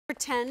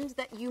pretend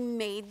that you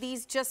made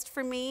these just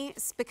for me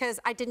because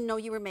I didn't know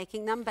you were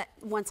making them, but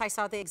once I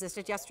saw they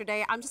existed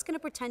yesterday, I'm just gonna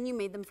pretend you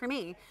made them for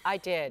me. I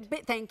did.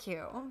 But thank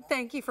you.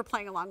 Thank you for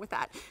playing along with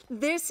that.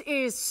 This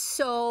is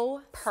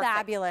so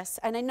fabulous.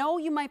 And I know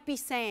you might be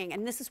saying,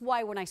 and this is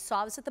why when I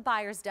saw this at the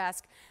buyer's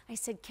desk, I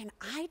said, can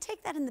I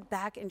take that in the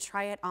back and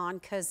try it on?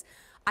 Because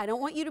I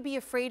don't want you to be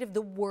afraid of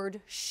the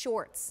word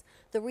shorts.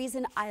 The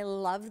reason I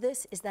love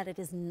this is that it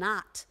is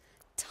not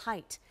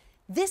tight.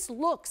 This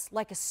looks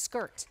like a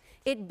skirt.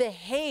 It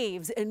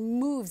behaves and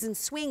moves and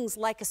swings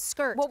like a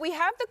skirt. Well, we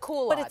have the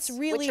culottes, but it's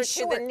really which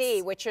are to the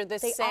knee, which are the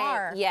same. They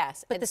are.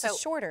 Yes, but this is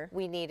shorter.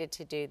 We needed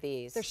to do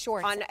these. They're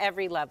shorts on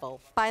every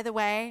level. By the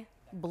way,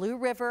 Blue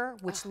River,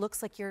 which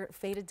looks like your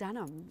faded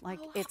denim. Like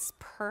it's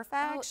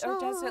perfect. Or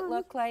does it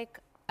look like?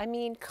 I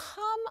mean,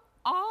 come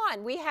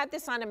on. We had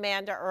this on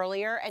Amanda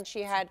earlier, and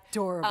she had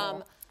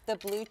the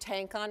blue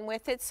tank on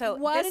with it. So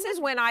this is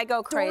when I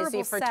go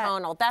crazy for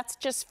tonal. That's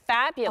just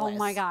fabulous. Oh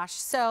my gosh.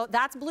 So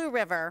that's Blue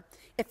River.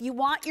 If you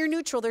want your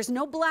neutral, there's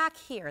no black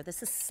here.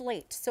 This is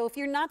slate. So if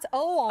you're not,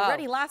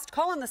 already last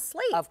call on the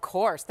slate. Of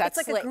course, that's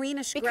it's like a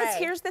greenish gray. Because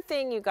here's the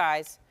thing, you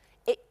guys.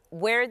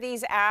 Wear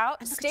these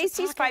out.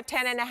 Stacy's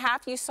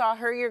 5'10.5". You saw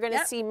her. You're going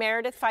to see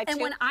Meredith 5'2".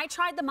 And when I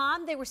tried them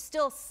on, they were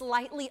still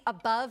slightly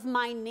above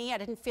my knee. I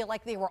didn't feel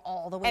like they were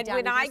all the way down.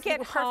 And when I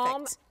get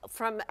home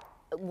from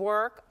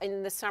work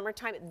in the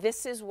summertime,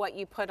 this is what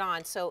you put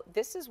on. So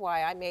this is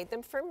why I made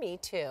them for me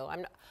too.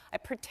 I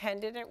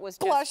pretended it was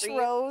just for you.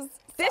 Blush rose.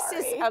 This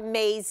is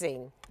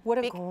amazing.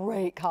 What a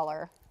great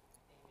color.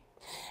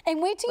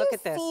 And wait till you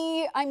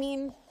see, I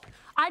mean,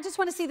 I just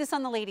want to see this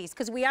on the ladies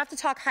because we have to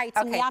talk heights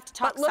and we have to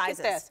talk sizes. Look at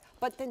this.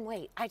 But then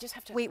wait, I just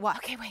have to. Wait, what?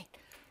 Okay, wait.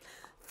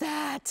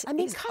 That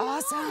is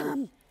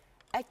awesome.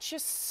 It's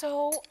just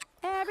so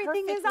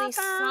everything is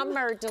awesome.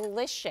 Summer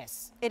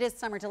delicious. It is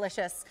summer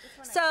delicious.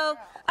 So,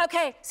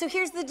 okay, so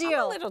here's the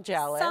deal. I'm a little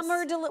jealous.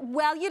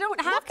 Well, you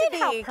don't have to be.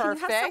 How Can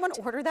perfect. you have someone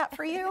order that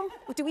for you?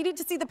 Do we need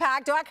to see the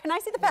pack? Can I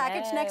see the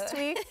package next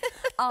week?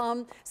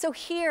 So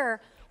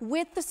here,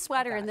 with the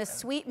sweater and the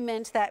sweet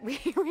mint that we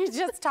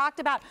just talked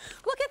about.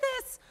 Look at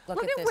this.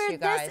 Look at where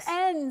this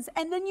ends.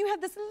 And then you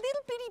have this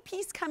little bitty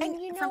piece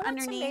coming from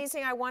underneath. And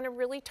amazing? I want to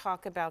really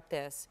talk about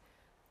this.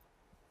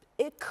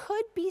 It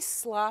could be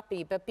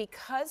sloppy, but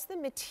because the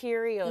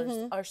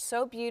materials are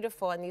so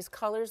beautiful and these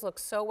colors look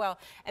so well,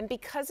 and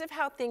because of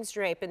how things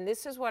drape, and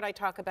this is what I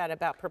talk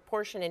about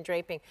proportion and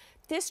draping,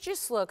 this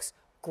just looks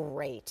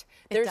great.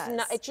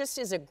 It just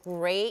is a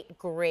great,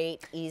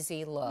 great,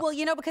 easy look. Well,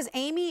 you know, because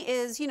Amy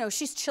is, you know,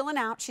 she's chilling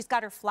out. She's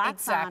got her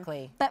flats on.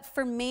 But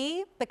for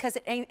me, because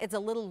it's a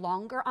little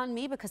longer on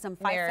me because I'm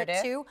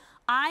 5'2",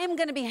 I am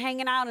going to be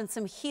hanging out in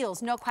some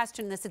heels. No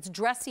question. It's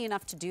dressy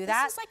enough to do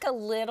that. This is like a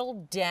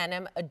little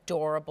denim,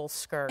 adorable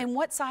skirt. And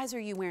what size are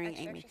you wearing,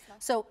 Amy?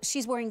 So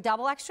she's wearing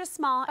double extra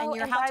small. And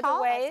you're how by tall?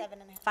 The way,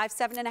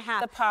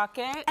 5'7.5". The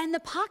pocket. And the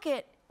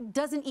pocket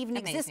doesn't even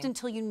exist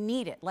until you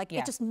need it. Like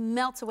it just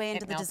melts away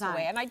into the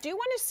design. And I do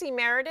want to see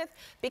Meredith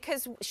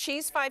because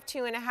she's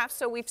 5'2.5",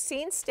 so we've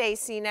seen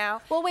Stacy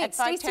now. Well, wait,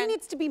 Stacy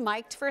needs to be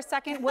mic'd for a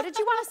second. What did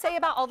you want to say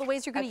about all the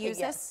ways you're going to use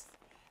this?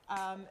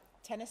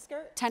 Tennis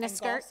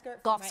skirt,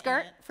 golf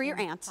skirt for your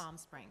aunt. Palm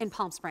Springs. In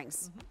Palm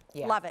Springs.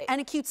 Love it.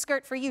 And a cute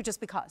skirt for you just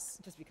because.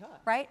 Just because.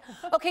 Right?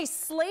 Okay,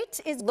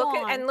 slate is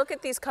gone. And look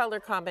at these color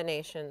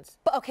combinations.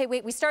 But okay,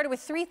 wait, we started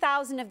with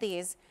 3,000 of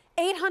these.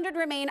 800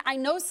 remain. I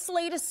know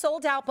slate is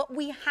sold out, but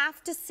we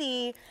have to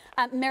see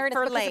Meredith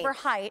because of her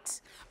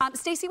height.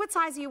 Stacy, what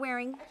size are you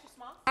wearing? Extra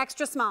small.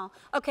 Extra small.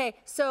 Okay,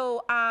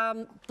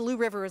 so Blue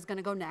River is going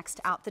to go next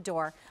out the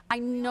door. I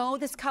know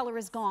this color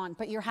is gone,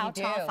 but you're how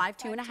tall?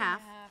 5'2.5".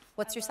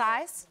 What's your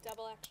size?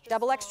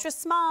 Double extra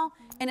small.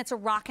 And it's a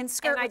rockin'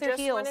 skirt with your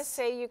heels. And I just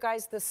want to say, you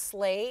guys, the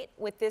slate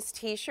with this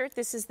t-shirt,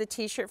 this is the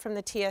t-shirt from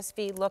the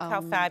TSV. Look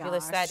how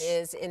fabulous that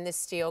is in this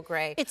steel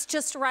gray. It's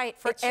just right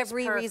for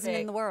every reason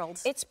in the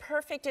world. It's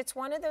perfect. It's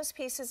one of those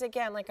pieces,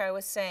 again, like I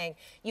was saying,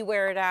 you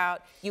wear it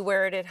out, you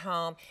wear it at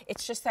home.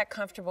 It's just that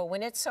comfortable.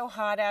 When it's so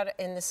hot out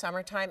in the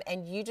summertime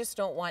and you just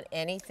don't want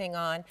anything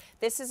on,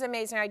 this is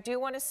amazing. I do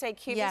want to say,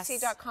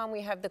 QVC.com,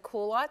 we have the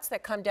culottes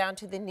that come down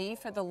to the knee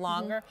for the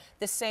longer,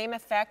 the same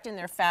effect, and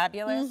they're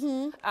fabulous.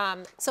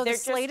 So the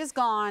slate is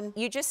gone.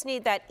 You just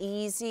need that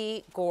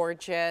easy,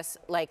 gorgeous,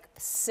 like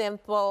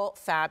simple,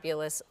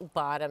 fabulous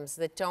bottoms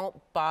that don't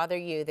bother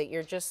you, that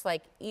you're just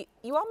like,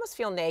 you almost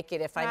feel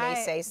naked, if I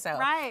may say so.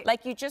 Right.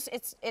 Like you just,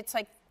 it's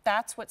like,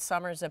 that's what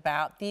summer's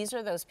about. These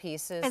are those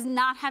pieces. Is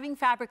not having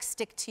fabric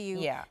stick to you.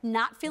 Yeah.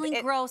 Not feeling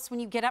gross when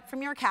you get up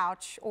from your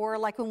couch, or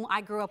like when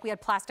I grew up, we had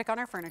plastic on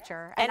our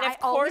furniture. And I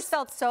always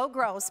felt so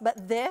gross,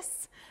 but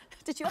this,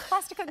 did you have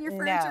plastic on your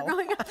furniture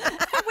growing up?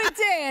 We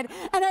did.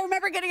 And I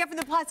remember getting up from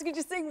the plastic and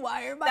just saying,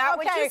 why am I that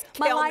would just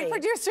my kill line me.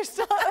 Producer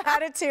still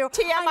had it too.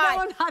 TMI. I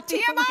know I'm not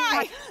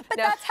TMI. But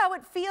that's how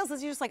it feels,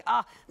 is you're just like,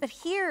 but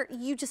here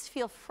you just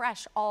feel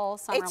fresh all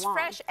summer long. It's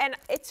fresh, and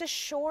it's a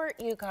short,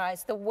 you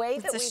guys. The way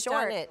that we've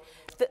done it,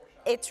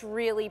 It's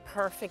really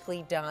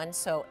perfectly done,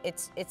 so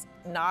it's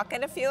not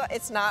gonna feel,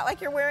 it's not like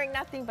you're wearing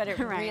nothing, but it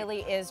really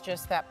is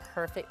just that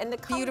perfect, and the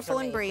colors beautiful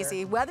are and major.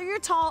 breezy. Whether you're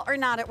tall or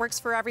not, it works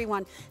for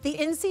everyone. The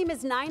inseam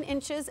is 9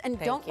 inches, and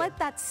don't let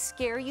that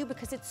scare you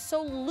because it's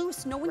so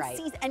loose. No one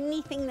sees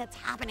anything that's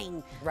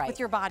happening with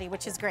your body,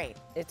 which is great.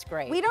 It's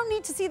great. We don't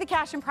need to see the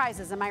cash and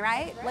prizes, am I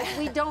right? Like,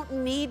 we don't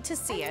need to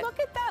see it. Look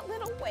at that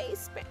little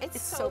waistband.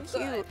 It's so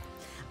cute.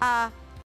 good.